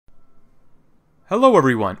Hello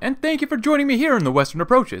everyone, and thank you for joining me here in the Western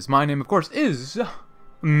Approaches. My name, of course, is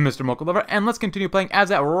Mr. Mocha Lover, and let's continue playing as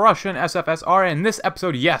that Russian SFSR. In this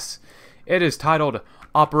episode, yes, it is titled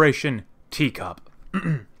Operation Teacup.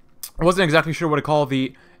 I wasn't exactly sure what to call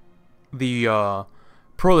the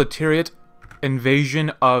proletariat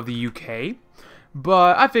invasion of the UK,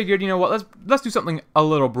 but I figured, you know what, let's do something a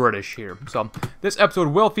little British here. So this episode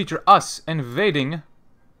will feature us invading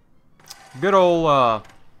good old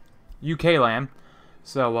UK land.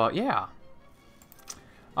 So, yeah.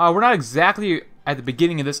 We're not exactly at the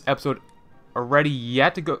beginning of this episode ready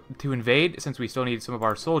yet to invade, since we still need some of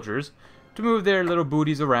our soldiers to move their little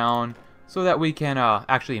booties around so that we can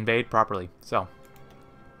actually invade properly. So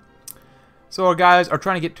our guys are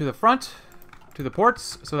trying to get to the front, to the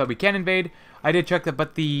ports, so that we can invade. I did check that,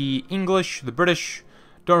 but the English, the British,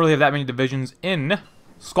 don't really have that many divisions in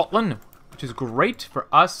Scotland, which is great for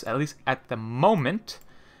us, at least at the moment.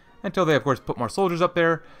 Until they, of course, put more soldiers up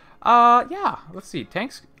there. Yeah, let's see.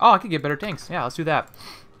 Tanks? Oh, I could get better tanks. Yeah, let's do that.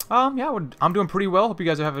 Yeah, I'm doing pretty well. Hope you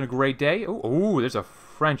guys are having a great day. Oh, there's a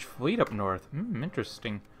French fleet up north.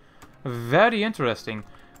 Interesting. Very interesting.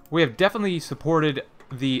 We have definitely supported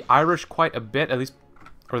the Irish quite a bit, at least,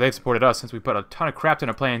 or they've supported us since we put a ton of crap ton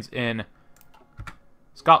of planes in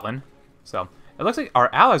Scotland. So, it looks like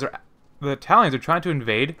our allies the Italians are trying to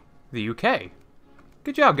invade the UK.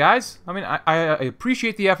 Good job, guys. I mean, I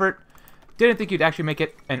appreciate the effort. Didn't think you'd actually make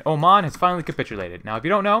it, and Oman has finally capitulated. Now, if you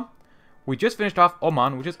don't know, we just finished off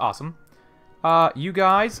Oman, which is awesome. You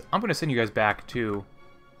guys, I'm going to send you guys back to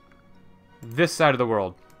this side of the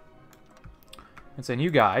world. And send you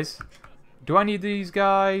guys. Do I need these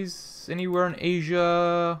guys anywhere in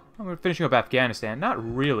Asia? I'm finishing up Afghanistan. Not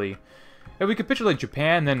really. If we capitulate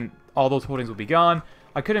Japan, then all those holdings will be gone.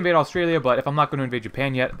 I could invade Australia, but if I'm not going to invade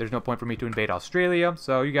Japan yet, there's no point for me to invade Australia.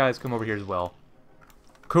 So you guys come over here as well.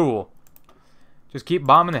 Cool. Just keep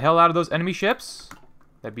bombing the hell out of those enemy ships.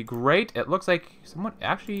 That'd be great. It looks like someone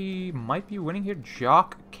actually might be winning here.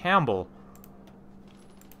 Jock Campbell.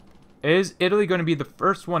 Is Italy going to be the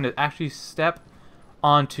first one to actually step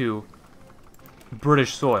onto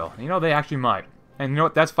British soil? You know, they actually might. And you know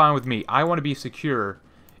what? That's fine with me. I want to be secure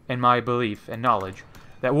in my belief and knowledge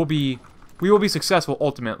that we will be successful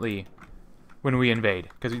ultimately when we invade.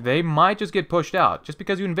 Because they might just get pushed out. Just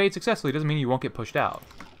because you invade successfully doesn't mean you won't get pushed out.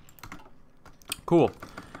 Cool.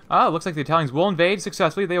 Looks like the Italians will invade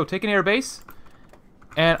successfully. They will take an air base.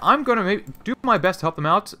 And I'm going to do my best to help them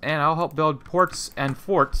out. And I'll help build ports and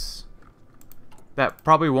forts that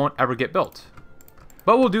probably won't ever get built.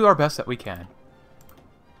 But we'll do our best that we can.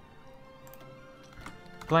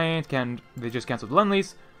 Planes they just canceled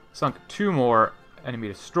Lend-Lease. Sunk 2 more enemy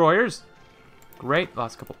destroyers. Great.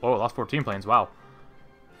 Lost 14 planes. Wow.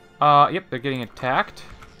 Yep, they're getting attacked.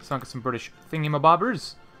 Sunk some British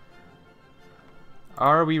thingamabobbers.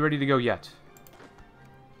 Are we ready to go yet?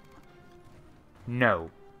 No.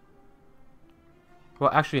 Well,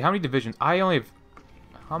 actually, how many divisions? I only have...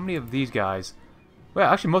 How many of these guys?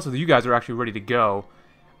 Well, actually, most of you guys are actually ready to go.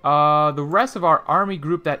 The rest of our army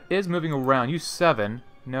group that is moving around. You 7.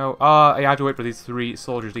 No. I have to wait for these 3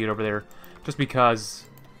 soldiers to get over there. Just because...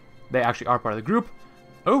 they actually are part of the group.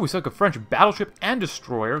 Oh, we sunk a French battleship and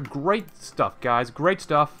destroyer. Great stuff, guys. Great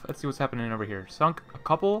stuff. Let's see what's happening over here. Sunk a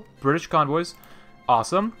couple British convoys.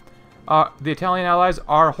 Awesome. The Italian allies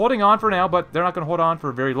are holding on for now, but they're not going to hold on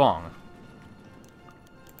for very long.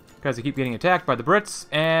 Because they keep getting attacked by the Brits,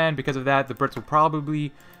 and because of that, the Brits will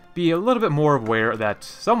probably be a little bit more aware that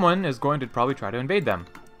someone is going to probably try to invade them.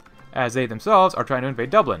 As they themselves are trying to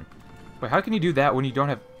invade Dublin. Wait, how can you do that when you don't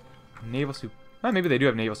have naval well, maybe they do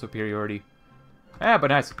have naval superiority. Ah, but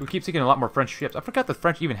nice. We keep seeing a lot more French ships. I forgot the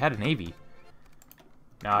French even had a navy.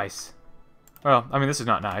 Nice. Well, I mean, this is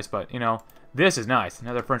not nice, but, you know, this is nice.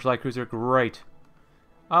 Another French light cruiser. Great.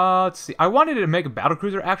 Let's see. I wanted to make a battle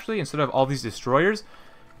cruiser, actually, instead of all these destroyers.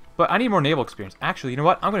 But I need more naval experience. Actually, you know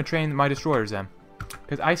what? I'm going to train my destroyers then.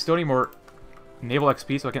 Because I still need more naval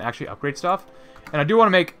XP so I can actually upgrade stuff. And I do want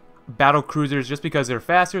to make battle cruisers just because they're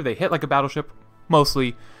faster. They hit like a battleship,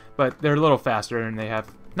 mostly. But they're a little faster, and they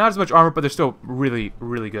have not as much armor, but they're still really,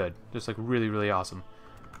 really good. Just, like, really, really awesome.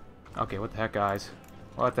 Okay, what the heck, guys?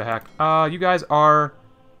 What the heck? You guys are...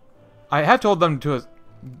 I have told them to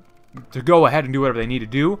go ahead and do whatever they need to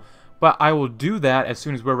do, but I will do that as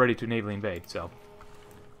soon as we're ready to navally invade, so...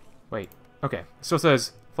 Wait. Okay. It still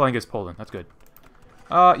says flying against Poland. That's good.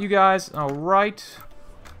 You guys, alright.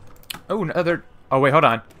 Oh, another... Oh, wait, hold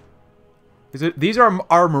on. These are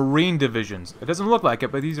our Marine divisions. It doesn't look like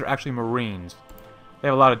it, but these are actually Marines. They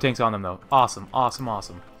have a lot of tanks on them, though. Awesome, awesome,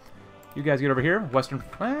 awesome. You guys get over here. Western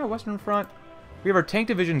Front. We have our tank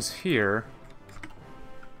divisions here.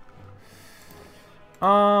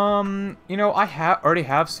 You know, I already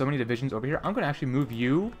have so many divisions over here. I'm going to actually move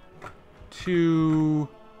you to...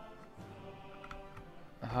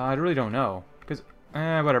 I really don't know. Because,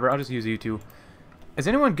 whatever. I'll just use you two. Is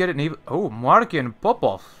anyone good at naval... Oh, Markin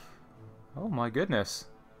Popov. Oh, my goodness.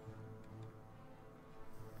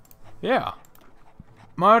 Yeah.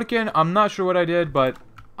 Markin, I'm not sure what I did, but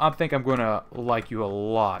I think I'm going to like you a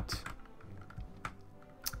lot.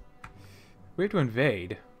 We have to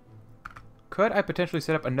invade. Could I potentially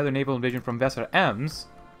set up another naval invasion from Vesser Ems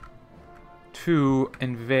to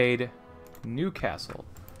invade Newcastle?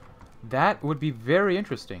 That would be very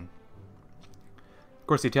interesting. Of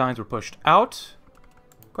course, the Italians were pushed out.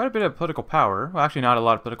 Quite a bit of political power. Well, actually not a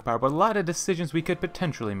lot of political power, but a lot of decisions we could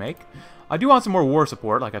potentially make. I do want some more war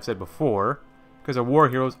support, like I've said before, because our war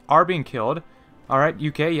heroes are being killed. Alright,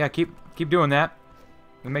 UK, yeah, keep doing that.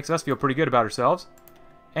 It makes us feel pretty good about ourselves.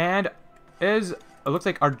 And it looks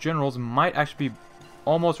like our generals might actually be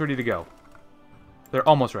almost ready to go. They're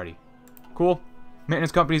almost ready. Cool.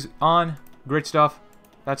 Maintenance company's on. Great stuff.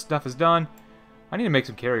 That stuff is done. I need to make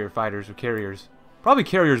some carrier fighters or carriers. Probably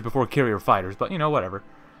carriers before carrier fighters, but you know, whatever.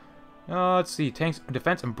 Let's see. Tanks,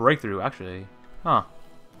 defense, and breakthrough, actually. Huh.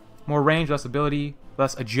 More range, less ability,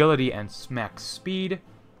 less agility, and max speed.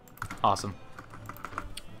 Awesome.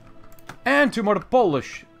 And 2 more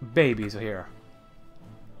Polish babies here.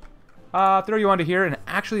 Throw you onto here, and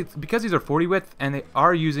actually, because these are 40 width, and they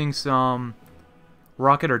are using some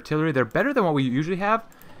rocket artillery, they're better than what we usually have.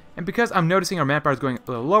 And because I'm noticing our manpower is going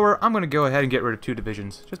a little lower, I'm going to go ahead and get rid of 2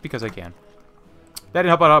 divisions, just because I can. That didn't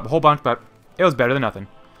help out a whole bunch, but it was better than nothing.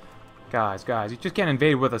 Guys, you just can't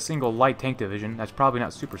invade with a single light tank division. That's probably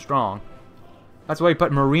not super strong. That's why you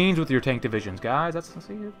put Marines with your tank divisions, guys. That's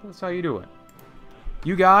how you do it.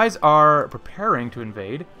 You guys are preparing to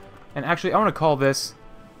invade. And actually, I want to call this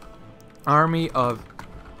Army of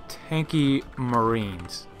Tanky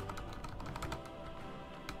Marines.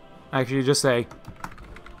 Actually, just say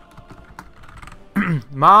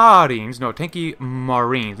Marines. No, Tanky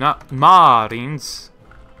Marines, not Marines.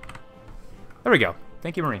 There we go.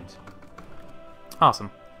 Tanky Marines.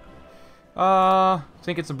 Awesome.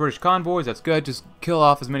 Sinking some British convoys. That's good. Just kill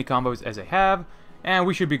off as many convoys as they have, and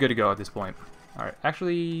we should be good to go at this point. All right.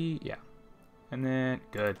 Actually, yeah. And then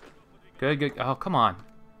good. Oh, come on.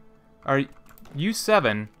 Are you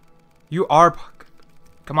 7? You are.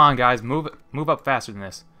 Come on, guys. Move up faster than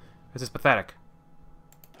this. This is pathetic.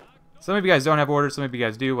 Some of you guys don't have orders. Some of you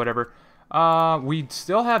guys do. Whatever. We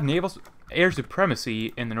still have naval air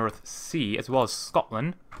supremacy in the North Sea as well as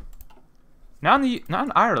Scotland. Not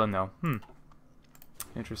in Ireland though.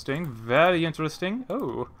 Interesting. Very interesting.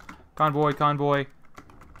 Oh, convoy.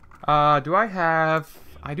 I do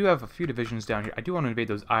have a few divisions down here. I do want to invade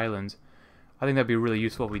those islands. I think that'd be really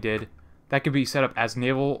useful if we did. That could be set up as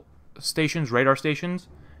naval stations, radar stations,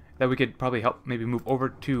 that we could probably help maybe move over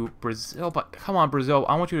to Brazil. But come on, Brazil,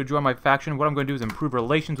 I want you to join my faction. What I'm going to do is improve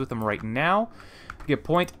relations with them right now. Get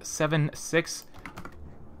 0.76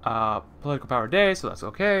 political power a day, so that's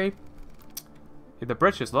okay. The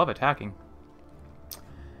Brits just love attacking.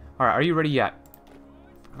 Alright, are you ready yet?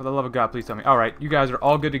 For the love of God, please tell me. Alright, you guys are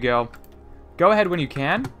all good to go. Go ahead when you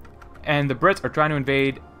can. And the Brits are trying to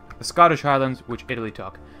invade the Scottish Highlands, which Italy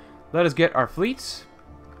took. Let us get our fleets.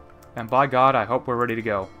 And by God, I hope we're ready to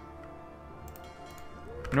go.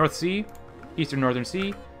 North Sea, Eastern Northern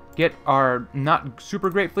Sea. Get our not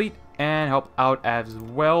super great fleet and help out as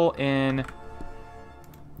well in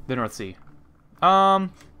the North Sea.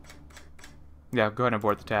 Yeah, go ahead and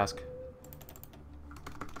abort the task.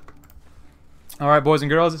 Alright, boys and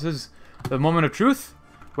girls, this is the moment of truth.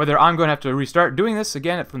 Whether I'm going to have to restart doing this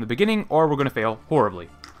again from the beginning, or we're going to fail horribly.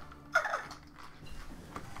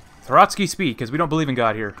 Trotsky speak, because we don't believe in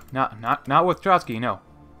God here. Not with Trotsky, no.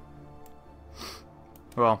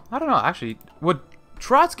 Well, I don't know, actually. Would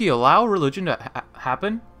Trotsky allow religion to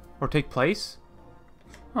happen? Or take place?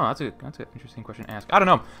 Oh, that's an interesting question to ask. I don't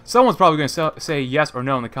know. Someone's probably going to say yes or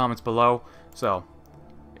no in the comments below. So,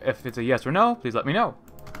 if it's a yes or no, please let me know.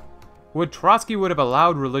 Would Trotsky have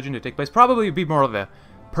allowed religion to take place? Probably be more of a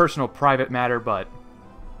personal, private matter, but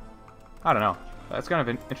I don't know. That's kind of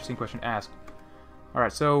an interesting question to ask.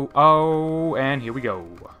 Alright, so, and here we go.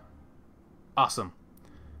 Awesome.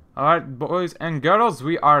 Alright, boys and girls,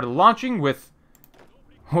 we are launching with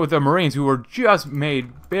the Marines, who were just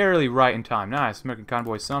made barely right in time. Nice. American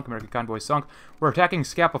convoy sunk. We're attacking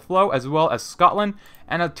Scapa Flow as well as Scotland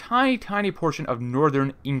and a tiny portion of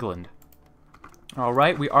northern England.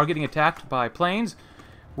 Alright, we are getting attacked by planes.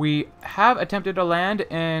 We have attempted to land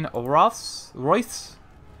in Royce,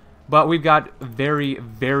 but we've got very...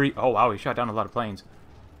 Oh, wow, we shot down a lot of planes.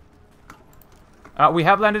 We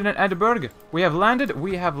have landed in Edinburgh. We have landed.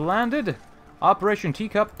 We have landed. Operation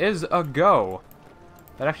Teacup is a go.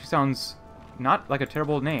 That actually sounds not like a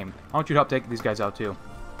terrible name. I want you to help take these guys out too.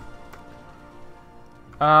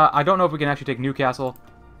 I don't know if we can actually take Newcastle.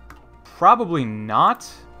 Probably not.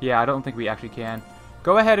 Yeah, I don't think we actually can.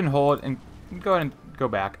 Go ahead and hold and go ahead and go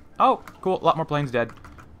back. Oh, cool. A lot more planes dead.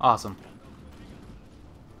 Awesome.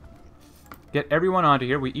 Get everyone onto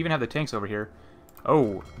here. We even have the tanks over here.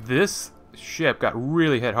 Oh, this ship got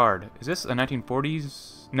really hit hard. Is this a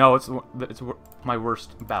 1940s? No, it's my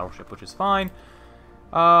worst battleship, which is fine.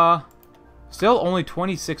 Still only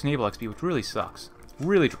 26 naval XP, which really sucks.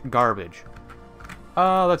 Really garbage.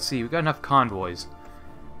 Let's see. We've got enough convoys.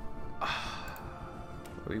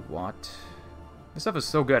 What do we want? This stuff is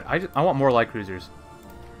so good. I want more light cruisers.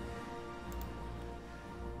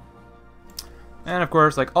 And of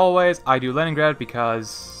course, like always, I do Leningrad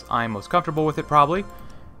because I'm most comfortable with it, probably.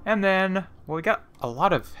 And then, well, we got a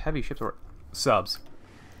lot of heavy ships or subs.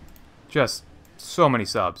 Just so many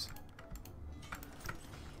subs.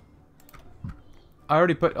 I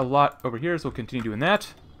already put a lot over here, so we'll continue doing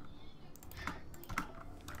that.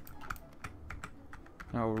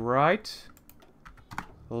 Alright.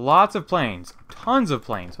 Lots of planes. Tons of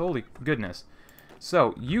planes. Holy goodness.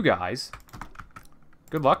 So, you guys,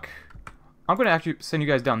 good luck. I'm going to actually send you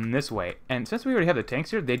guys down this way. And since we already have the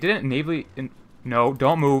tanks here, they didn't navally... No,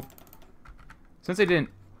 don't move. Since they didn't...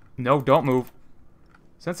 No, don't move.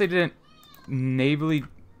 Since they didn't navally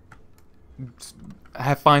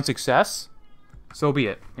find success, so be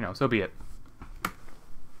it. You know, so be it.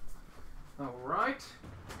 Alright.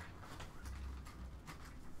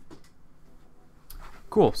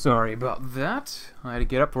 Cool, sorry about that. I had to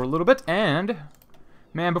get up for a little bit, and...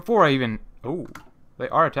 Man, before I even... Oh, they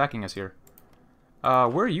are attacking us here.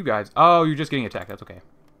 Where are you guys? Oh, you're just getting attacked. That's okay.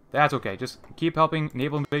 That's okay. Just keep helping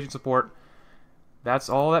naval invasion support. That's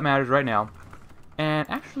all that matters right now. And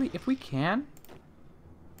actually, if we can,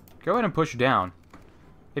 go ahead and push down.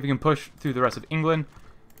 If you can push through the rest of England.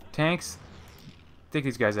 Tanks, take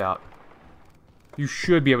these guys out. You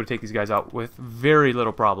should be able to take these guys out with very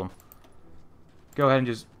little problem. Go ahead and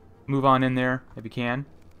just move on in there if you can.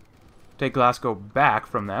 Take Glasgow back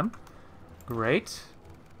from them. Great.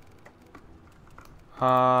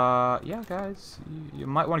 Yeah, guys, you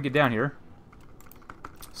might want to get down here.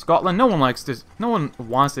 Scotland, no one likes this. No one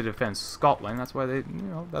wants to defend Scotland. That's why they, you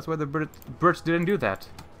know, that's why the Brits didn't do that.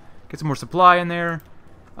 Get some more supply in there.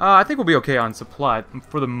 I think we'll be okay on supply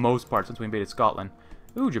for the most part since we invaded Scotland.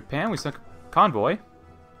 Ooh, Japan, we sunk a convoy.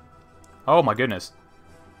 Oh my goodness.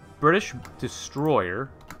 British destroyer,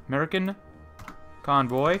 American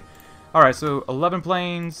convoy. All right, so 11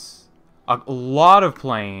 planes, a lot of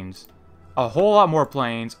planes. A whole lot more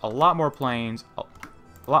planes, a lot more planes, a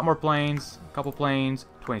lot more planes, a couple planes,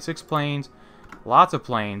 26 planes, lots of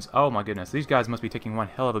planes. Oh my goodness, these guys must be taking one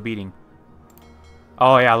hell of a beating.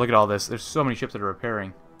 Oh yeah, look at all this. There's so many ships that are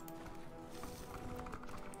repairing.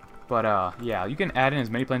 But yeah, you can add in as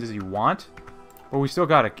many planes as you want. But we're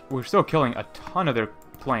still killing a ton of their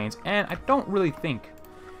planes, and I don't really think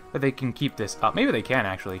that they can keep this up. Maybe they can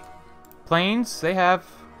actually. Planes, they have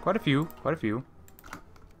quite a few,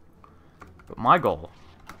 But my goal,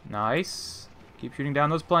 nice. Keep shooting down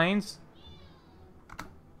those planes.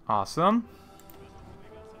 Awesome.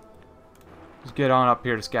 Just get on up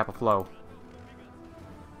here to Scapa Flow.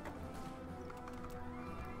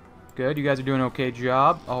 Good, you guys are doing an okay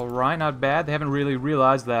job. Alright, not bad. They haven't really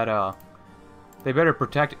realized that they better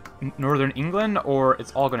protect Northern England or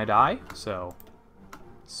it's all gonna die. So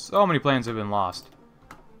many planes have been lost.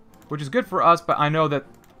 Which is good for us, but I know that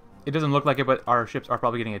it doesn't look like it, but our ships are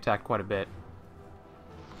probably getting attacked quite a bit.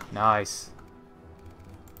 Nice.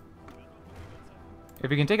 If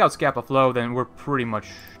we can take out Scapa Flow, then we're pretty much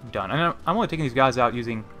done. And I'm only taking these guys out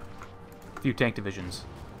using a few tank divisions.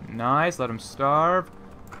 Nice, let them starve.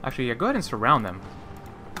 Actually, yeah, go ahead and surround them.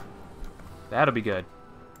 That'll be good.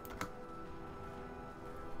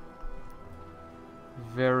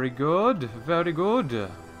 Very good, very good.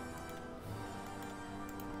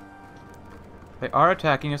 They are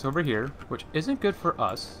attacking us over here, which isn't good for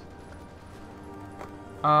us.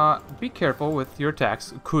 Be careful with your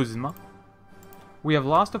attacks, Kuzma. We have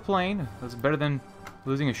lost a plane. That's better than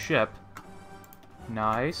losing a ship.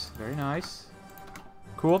 Nice, very nice.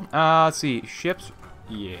 Cool. Let's see, ships.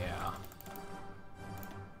 Yeah.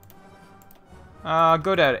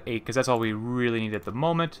 Go down to 8, because that's all we really need at the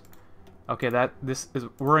moment. Okay, this is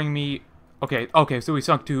worrying me. Okay, so we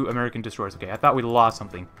sunk 2 American destroyers. Okay, I thought we lost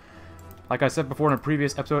something. Like I said before in a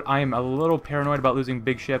previous episode, I am a little paranoid about losing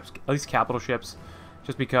big ships, at least capital ships.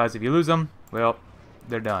 Just because if you lose them, well,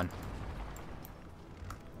 they're done.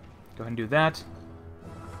 Go ahead and do that.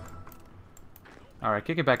 Alright,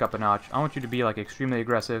 kick it back up a notch. I want you to be, like, extremely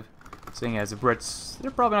aggressive, seeing as the Brits,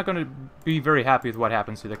 they're probably not going to be very happy with what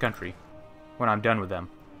happens to the country when I'm done with them.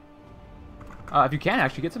 If you can,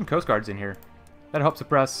 actually, get some Coast Guards in here. That'll help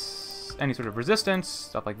suppress any sort of resistance,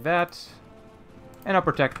 stuff like that. And I'll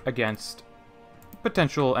protect against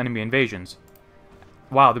potential enemy invasions.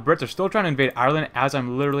 Wow, the Brits are still trying to invade Ireland as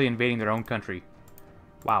I'm literally invading their own country.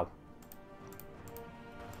 Wow.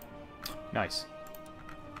 Nice.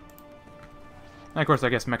 And of course, I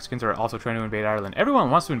guess Mexicans are also trying to invade Ireland.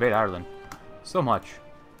 Everyone wants to invade Ireland. So much.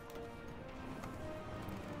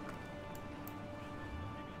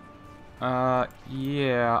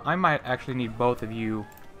 Yeah, I might actually need both of you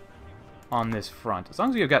on this front. As long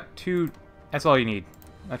as you've got two, that's all you need.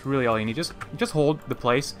 That's really all you need. Just hold the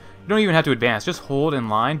place. You don't even have to advance. Just hold in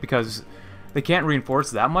line because they can't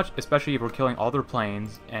reinforce that much, especially if we're killing all their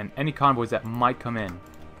planes and any convoys that might come in.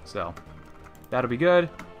 So, that'll be good.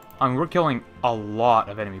 I mean, we're killing a lot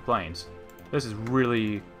of enemy planes. This is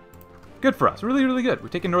really good for us. Really, really good. We're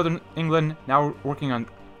taking northern England. Now we're working on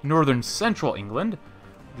northern central England.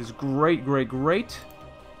 Which is great, great, great.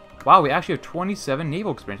 Wow, we actually have 27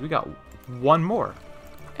 naval experience. We got one more.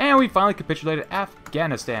 And we finally capitulated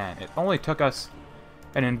Afghanistan. It only took us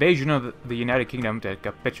an invasion of the United Kingdom to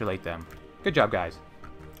capitulate them. Good job, guys.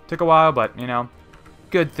 Took a while, but, you know,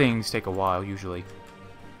 good things take a while, usually.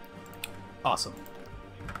 Awesome.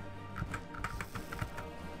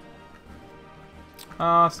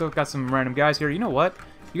 Still got some random guys here. You know what?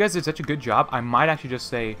 You guys did such a good job. I might actually just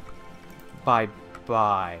say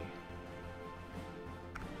bye-bye.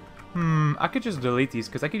 I could just delete these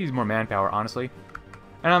because I could use more manpower, honestly.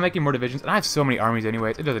 And I'm making more divisions. And I have so many armies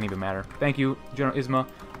anyways. It doesn't even matter. Thank you, General Isma.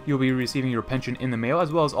 You'll be receiving your pension in the mail,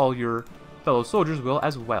 as well as all your fellow soldiers will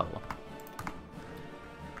as well.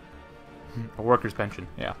 A worker's pension,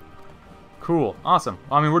 yeah. Cool, awesome.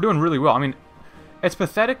 I mean, we're doing really well. I mean, it's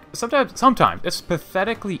pathetic. Sometimes it's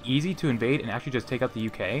pathetically easy to invade and actually just take out the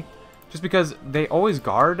UK, just because they always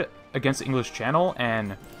guard against the English Channel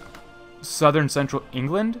and southern central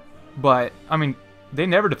England. But I mean, they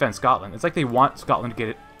never defend Scotland. It's like they want Scotland to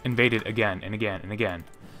get invaded again and again and again.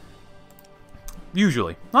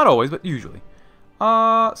 Usually, not always, but usually.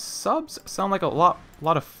 Subs sound like a lot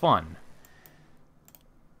of fun.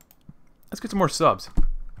 Let's get some more subs.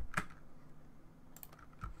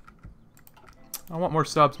 I want more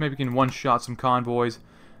subs. Maybe we can one-shot some convoys.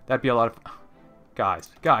 That'd be a lot of... Guys,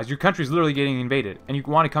 your country's literally getting invaded. And you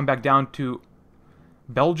want to come back down to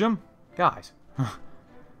Belgium? Guys.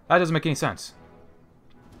 That doesn't make any sense.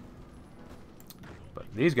 But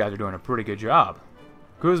these guys are doing a pretty good job.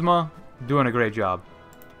 Kuzma, doing a great job.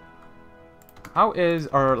 How is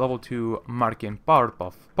our level 2 Markin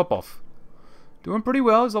Popov? Doing pretty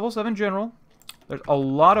well. He's level 7 general. There's a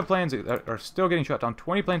lot of planes that are still getting shut down.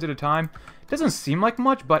 20 planes at a time. Doesn't seem like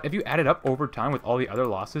much, but if you add it up over time with all the other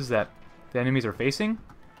losses that the enemies are facing,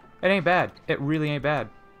 it ain't bad. It really ain't bad.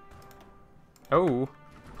 Oh,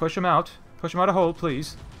 push him out. Push him out of hold,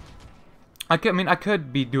 please. I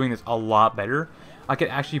could be doing this a lot better. I could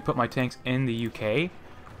actually put my tanks in the UK,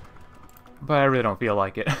 but I really don't feel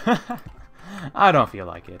like it. I don't feel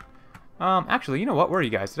like it. Actually, you know what? Where are you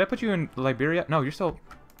guys? Did I put you in Liberia? No, you're still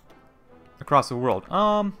across the world.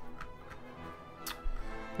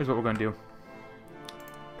 Here's what we're gonna do.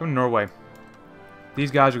 Come to Norway. These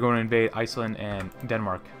guys are going to invade Iceland and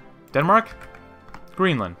Denmark. Denmark?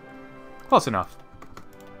 Greenland. Close enough.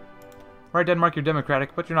 Right, Denmark, you're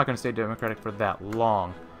democratic, but you're not going to stay democratic for that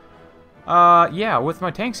long. Yeah, with my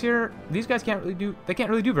tanks here, these guys can't really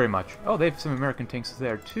do very much. Oh, they have some American tanks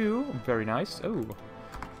there too. Very nice. Oh,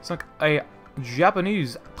 it's like a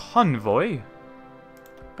Japanese convoy.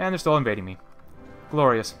 And they're still invading me.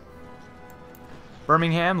 Glorious.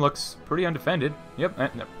 Birmingham looks pretty undefended.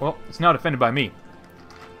 Yep, well, it's not defended by me.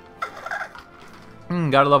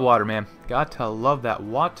 Gotta love water, man. Got to love that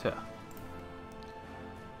water.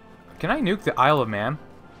 Can I nuke the Isle of Man?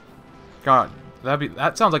 God,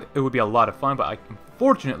 that sounds like it would be a lot of fun, but I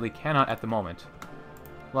unfortunately cannot at the moment.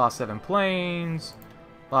 Lost 7 planes.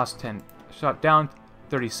 Lost 10. Shot down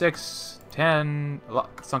 36. 10.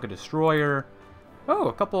 Sunk a destroyer. Oh,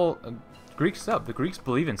 a couple Greek sub. The Greeks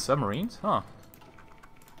believe in submarines? Huh.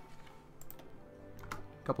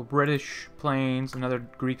 A couple British planes. Another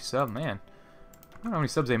Greek sub. Man. I don't know how many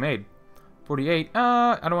subs they made. 48.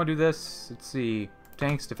 I don't want to do this. Let's see.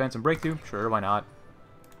 Tanks, defense, and breakthrough. Sure, why not?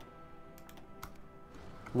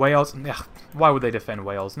 Wales. Ugh, why would they defend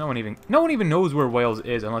Wales? No one even knows where Wales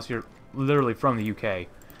is unless you're literally from the UK. They're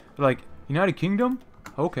like, United Kingdom?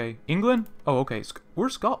 Okay. England? Oh, okay.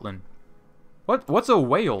 Where's Scotland? What's a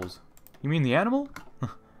Wales? You mean the animal?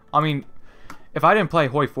 I mean, If I didn't play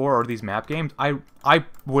Hoi4 or these map games, I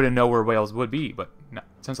wouldn't know where Wales would be. But no,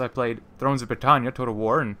 since I played Thrones of Britannia, Total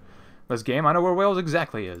War, and this game, I know where Wales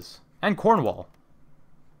exactly is. And Cornwall.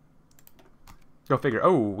 Go figure.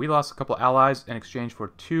 Oh, we lost a couple allies in exchange for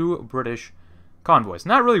 2 British convoys.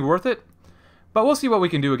 Not really worth it, but we'll see what we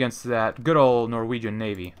can do against that good old Norwegian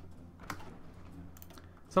Navy.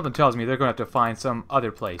 Something tells me they're going to have to find some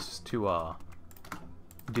other place to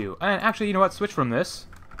do. And actually, you know what? Switch from this.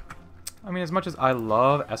 I mean, as much as I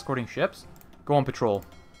love escorting ships, go on patrol.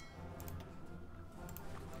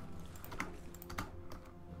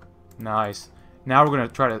 Nice. Now we're going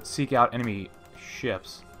to try to seek out enemy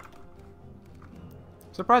ships.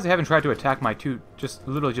 Surprised they haven't tried to attack my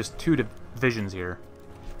literally just two divisions here.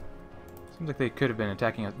 Seems like they could have been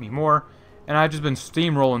attacking me more. And I've just been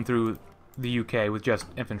steamrolling through the UK with just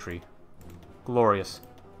infantry. Glorious.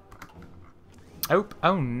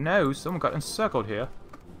 Oh no, someone got encircled here.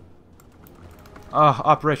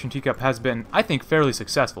 Operation Teacup has been, I think, fairly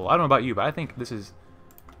successful. I don't know about you, but I think this is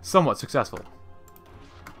somewhat successful.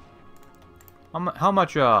 How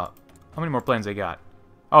many more planes they got?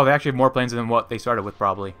 Oh, they actually have more planes than what they started with,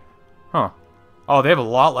 probably. Huh. Oh, they have a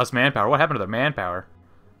lot less manpower. What happened to their manpower?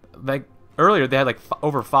 Like, earlier they had like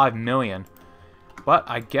over 5 million. But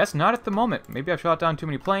I guess not at the moment. Maybe I shot down too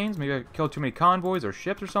many planes. Maybe I killed too many convoys or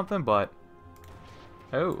ships or something, but...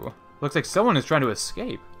 Oh. Looks like someone is trying to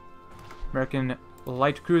escape. American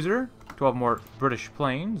light cruiser. 12 more British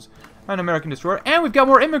planes. An American destroyer. And we've got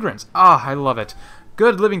more immigrants. Ah, I love it.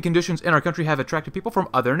 Good living conditions in our country have attracted people from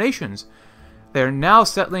other nations. They are now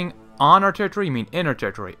settling on our territory. You mean in our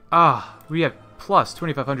territory. Ah, we have plus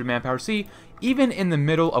 2,500 manpower. See, even in the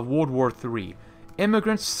middle of World War III,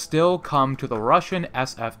 immigrants still come to the Russian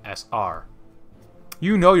SFSR.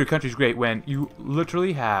 You know your country's great when you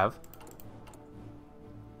literally have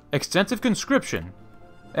extensive conscription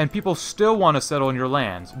and people still want to settle in your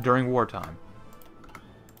lands during wartime.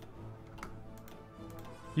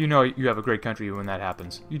 You know you have a great country when that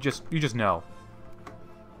happens. You just know.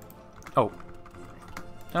 Oh.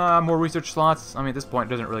 More research slots. I mean, at this point,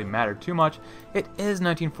 it doesn't really matter too much. It is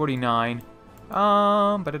 1949.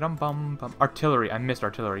 Artillery. I missed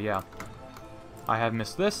artillery, yeah. I have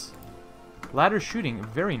missed this. Ladder shooting.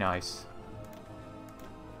 Very nice.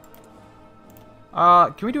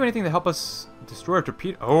 Can we do anything to help us destroy a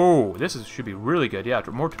torpedo? Oh, should be really good. Yeah,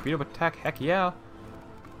 more torpedo attack. Heck yeah.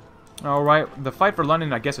 Alright, the fight for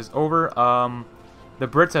London, I guess, is over. The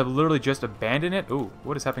Brits have literally just abandoned it. Ooh,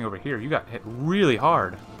 what is happening over here? You got hit really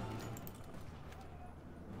hard.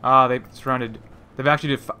 They've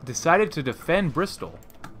actually decided to defend Bristol.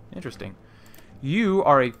 Interesting. You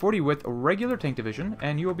are a 40 with regular tank division,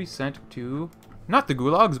 and you will be sent to, not the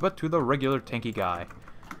gulags, but to the regular tanky guy.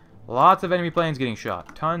 Lots of enemy planes getting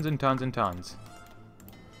shot. Tons and tons and tons.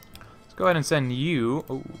 Let's go ahead and send you.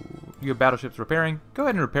 Oh, you have battleships repairing. Go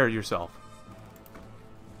ahead and repair it yourself.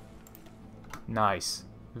 Nice.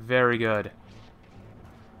 Very good.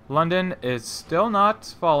 London is still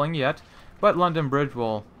not falling yet, but London Bridge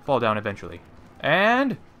will fall down eventually.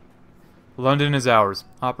 And London is ours.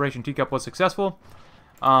 Operation Teacup was successful.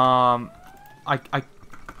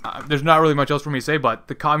 There's not really much else for me to say, but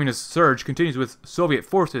the communist surge continues with Soviet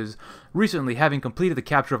forces recently having completed the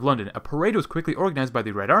capture of London. A parade was quickly organized by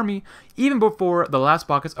the Red Army, even before the last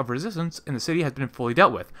pockets of resistance in the city had been fully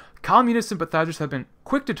dealt with. Communist sympathizers have been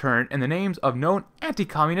quick to turn in the names of known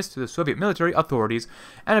anti-communists to the Soviet military authorities,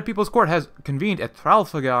 and a people's court has convened at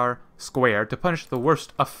Trafalgar Square to punish the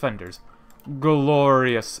worst offenders.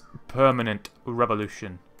 Glorious permanent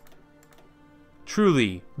revolution.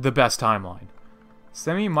 Truly the best timeline.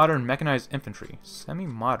 Semi-modern mechanized infantry.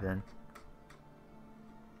 Semi-modern.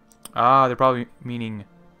 They're probably meaning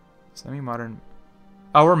semi-modern.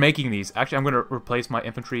 Oh, we're making these. Actually, I'm going to replace my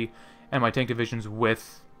infantry and my tank divisions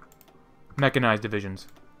with mechanized divisions.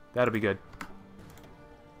 That'll be good.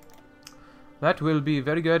 That will be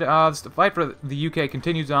very good. The fight for the UK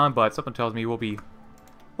continues on, but something tells me we'll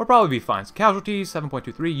probably be fine. So casualties,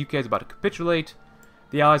 7.23. UK is about to capitulate.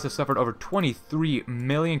 The Allies have suffered over 23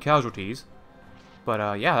 million casualties.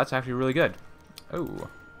 But, yeah, that's actually really good. Oh,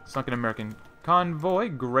 sunken American convoy.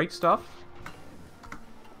 Great stuff.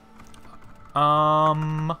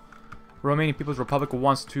 Romanian People's Republic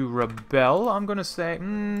wants to rebel. I'm going to say,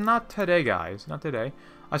 not today, guys. Not today.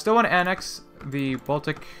 I still want to annex the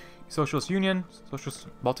Baltic Socialist Union. Socialist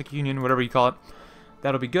Baltic Union, whatever you call it.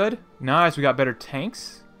 That'll be good. Nice, we got better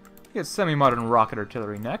tanks. We get semi-modern rocket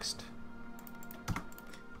artillery next.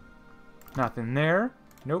 Nothing there.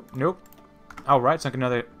 Nope, nope. Alright, sunk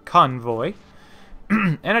another convoy.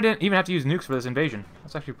 And I didn't even have to use nukes for this invasion.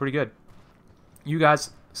 That's actually pretty good. You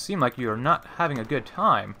guys seem like you are not having a good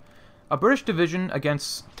time. A British division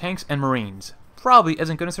against tanks and marines probably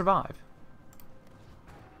isn't going to survive.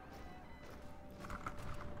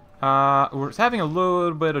 We're having a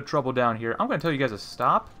little bit of trouble down here. I'm going to tell you guys to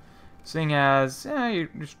stop, seeing as you're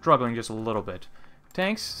struggling just a little bit.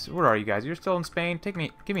 Tanks, where are you guys? You're still in Spain? Give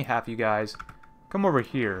me half, you guys. Come over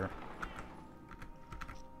here.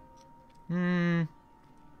 I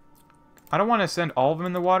don't want to send all of them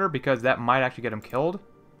in the water because that might actually get them killed.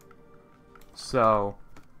 So,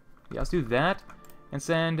 yeah, let's do that and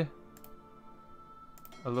send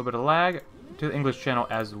a little bit of lag to the English channel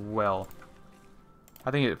as well.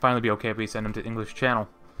 I think it'd finally be okay if we send them to the English channel.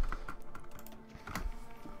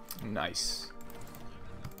 Nice.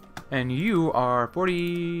 And you are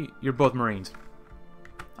 40... You're both Marines.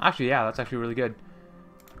 Actually, yeah, that's actually really good.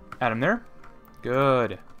 Add them there.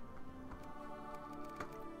 Good.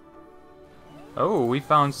 Oh, we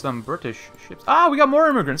found some British ships. Ah, we got more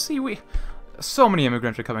immigrants. See, so many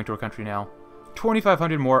immigrants are coming to our country now.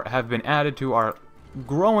 2,500 more have been added to our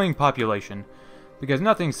growing population. Because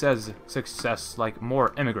nothing says success like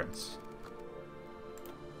more immigrants.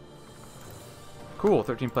 Cool,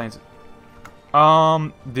 13 planes.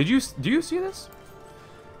 Do you see this?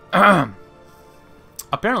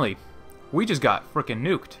 Apparently, we just got frickin'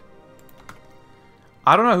 nuked.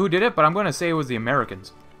 I don't know who did it, but I'm going to say it was the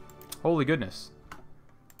Americans. Holy goodness.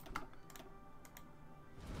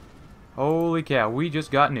 Holy cow, we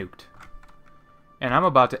just got nuked. And I'm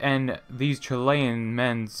about to end these Chilean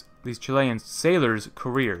sailors'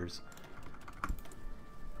 careers.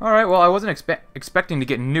 Alright, well, I wasn't expecting to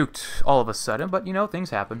get nuked all of a sudden, but, you know, things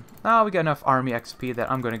happen. We got enough army XP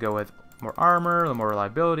that I'm going to go with more armor, more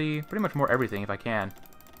reliability, pretty much more everything if I can.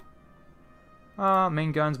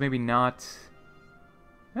 Main guns, maybe not.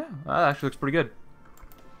 Yeah, that actually looks pretty good.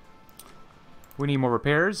 We need more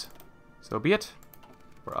repairs, so be it.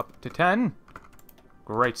 We're up to 10.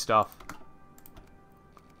 Great stuff.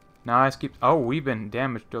 Nice, oh, we've been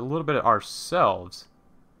damaged a little bit ourselves.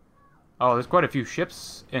 Oh, there's quite a few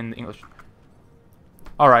ships in the English.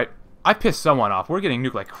 Alright, I pissed someone off. We're getting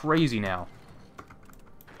nuked like crazy now.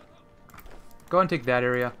 Go ahead and take that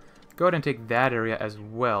area. Go ahead and take that area as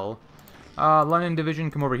well. London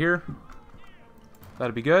Division, come over here.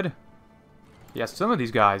 That'd be good. Yeah, some of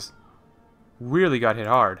these guys really got hit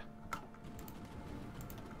hard.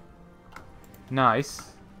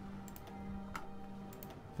 Nice.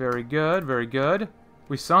 Very good, very good.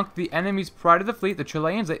 We sunk the enemy's pride of the fleet. The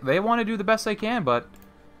Chileans, they want to do the best they can, but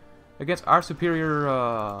against our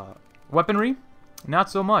superior weaponry, not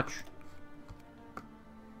so much.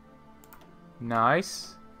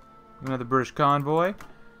 Nice. Another British convoy.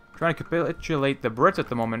 Trying to capitulate the Brits at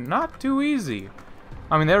the moment. Not too easy.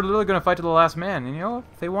 I mean, they're literally going to fight to the last man. And, you know,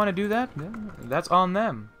 if they want to do that, that's on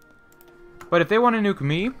them. But if they want to nuke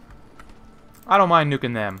me, I don't mind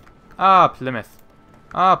nuking them. Plymouth.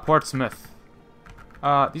 Portsmouth.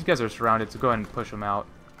 These guys are surrounded, so go ahead and push them out.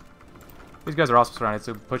 These guys are also surrounded,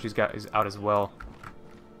 so push these guys out as well.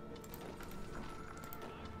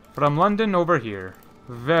 From London over here.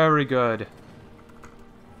 Very good.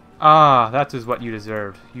 That is what you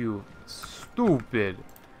deserved. You stupid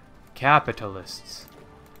capitalists.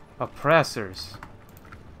 Oppressors.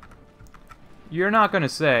 You're not gonna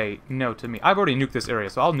say no to me. I've already nuked this area,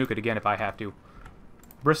 so I'll nuke it again if I have to.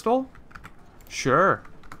 Bristol? Sure.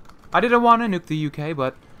 I didn't want to nuke the UK,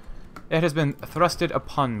 but it has been thrusted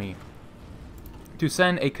upon me to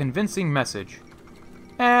send a convincing message.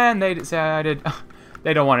 And they decided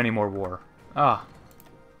they don't want any more war. Oh.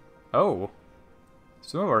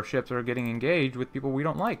 Some of our ships are getting engaged with people we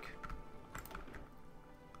don't like.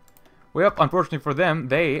 Well, unfortunately for them,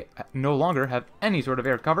 they no longer have any sort of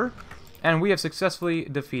air cover, and we have successfully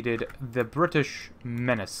defeated the British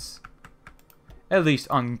menace. At least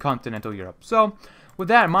on continental Europe. So, with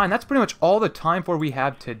that in mind, that's pretty much all the time for we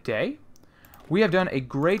have today. We have done a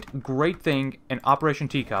great thing in Operation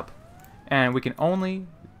Teacup, and we can only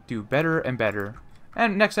do better and better.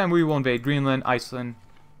 And next time we will invade Greenland, Iceland,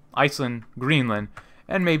 Greenland,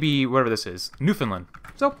 and maybe whatever this is, Newfoundland.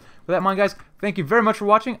 So, with that in mind, guys, thank you very much for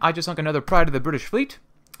watching. I just sunk another pride of the British fleet.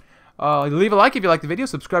 Leave a like if you like the video,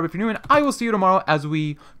 subscribe if you're new, and I will see you tomorrow as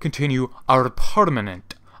we continue our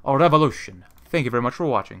permanent revolution. Thank you very much for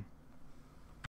watching.